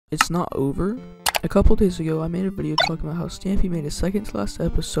it's not over. A couple days ago, I made a video talking about how Stampy made his second to last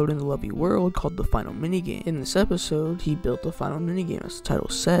episode in the lovely world called the final minigame. In this episode, he built the final minigame as the title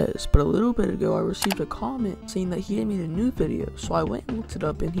says, but a little bit ago I received a comment saying that he had made a new video, so I went and looked it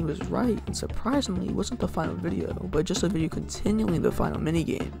up and he was right, and surprisingly it wasn't the final video, but just a video continuing the final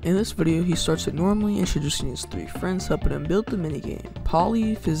minigame. In this video, he starts it normally, introducing his 3 friends helping him build the minigame,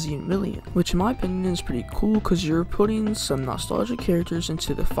 Polly, Fizzy, and William, which in my opinion is pretty cool because you're putting some nostalgic characters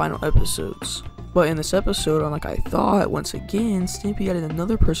into the final episodes. But in this episode, unlike I thought, once again, Stampy added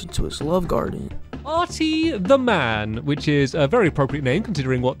another person to his love garden. Artie the Man, which is a very appropriate name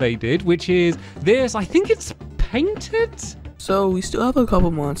considering what they did, which is this, I think it's painted? So we still have a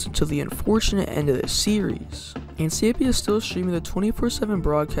couple months until the unfortunate end of this series. And Stampy is still streaming the 24/7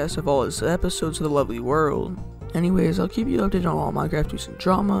 broadcast of all his episodes of the lovely world. Anyways, I'll keep you updated on all Minecraft news and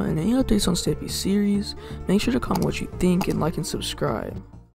drama, and any updates on Stampy's series. Make sure to comment what you think and like and subscribe.